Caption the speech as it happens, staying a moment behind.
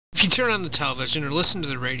If you turn on the television or listen to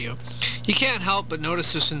the radio, you can't help but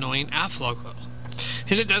notice this annoying F logo,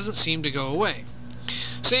 and it doesn't seem to go away.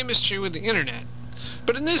 Same is true with the internet.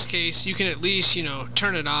 But in this case, you can at least,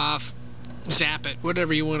 turn it off, zap it,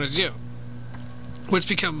 whatever you want to do. What's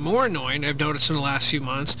become more annoying, I've noticed in the last few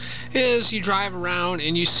months, is you drive around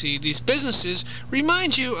and you see these businesses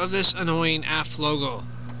remind you of this annoying F logo.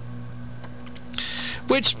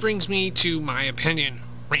 Which brings me to my opinion.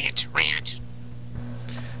 Rant.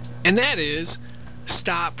 And that is,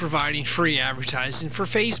 stop providing free advertising for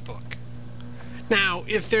Facebook. Now,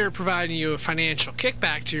 if they're providing you a financial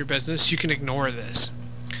kickback to your business, you can ignore this.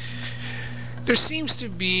 There seems to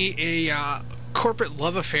be a corporate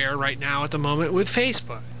love affair right now at the moment with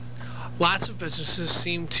Facebook. Lots of businesses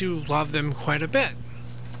seem to love them quite a bit.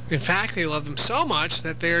 In fact, they love them so much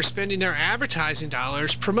that they are spending their advertising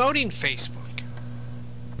dollars promoting Facebook.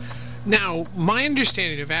 Now, my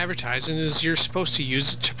understanding of advertising is you're supposed to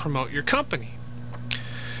use it to promote your company.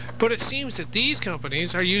 But it seems that these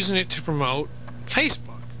companies are using it to promote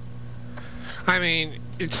Facebook. I mean,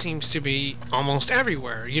 it seems to be almost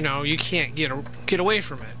everywhere. You can't get away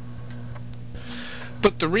from it.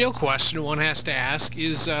 But the real question one has to ask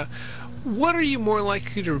is, what are you more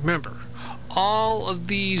likely to remember? All of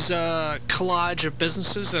these collage of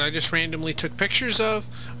businesses that I just randomly took pictures of,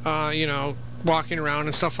 walking around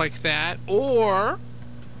and stuff like that, or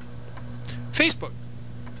Facebook?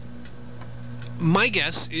 My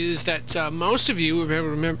guess is that most of you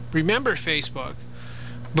remember Facebook,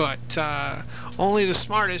 but only the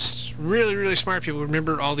smartest, really smart people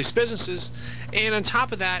remember all these businesses. And on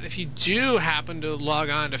top of that, if you do happen to log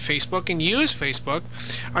on to Facebook and use Facebook,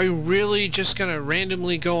 are you really just going to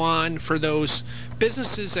randomly go on for those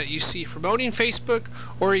businesses that you see promoting Facebook,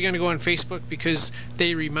 or are you going to go on Facebook because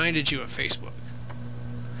they reminded you of Facebook?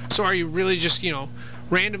 So are you really just,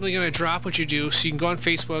 randomly going to drop what you do so you can go on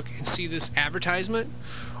Facebook and see this advertisement?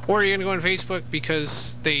 Or are you going to go on Facebook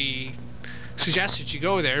because they suggested you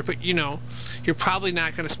go there, but you're probably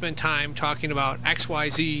not going to spend time talking about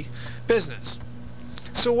XYZ business.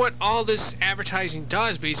 So what all this advertising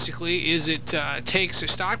does basically is it takes the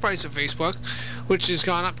stock price of Facebook, which has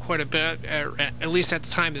gone up quite a bit, at least at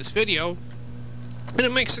the time of this video, and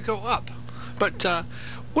it makes it go up. But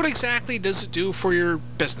what exactly does it do for your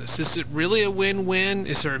business? Is it really a win-win?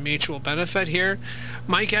 Is there a mutual benefit here?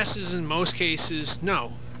 My guess is in most cases,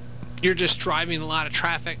 no. You're just driving a lot of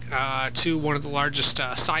traffic to one of the largest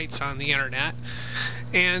sites on the internet,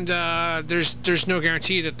 and there's no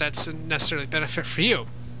guarantee that that's a necessarily benefit for you.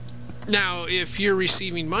 Now, if you're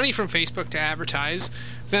receiving money from Facebook to advertise,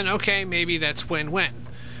 then okay, maybe that's win-win.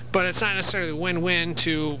 But it's not necessarily win-win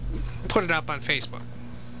to put it up on Facebook.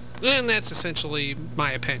 And that's essentially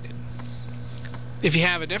my opinion. If you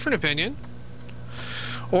have a different opinion,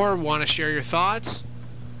 or want to share your thoughts,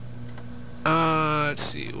 let's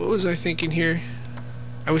see, what was I thinking here?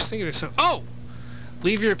 I was thinking of something. Oh!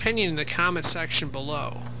 Leave your opinion in the comment section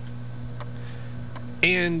below.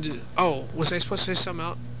 And, was I supposed to say something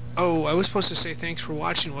else? I was supposed to say thanks for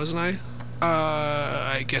watching, wasn't I?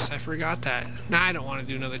 I guess I forgot that. Nah, I don't want to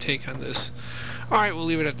do another take on this. Alright, we'll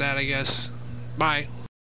leave it at that, I guess. Bye.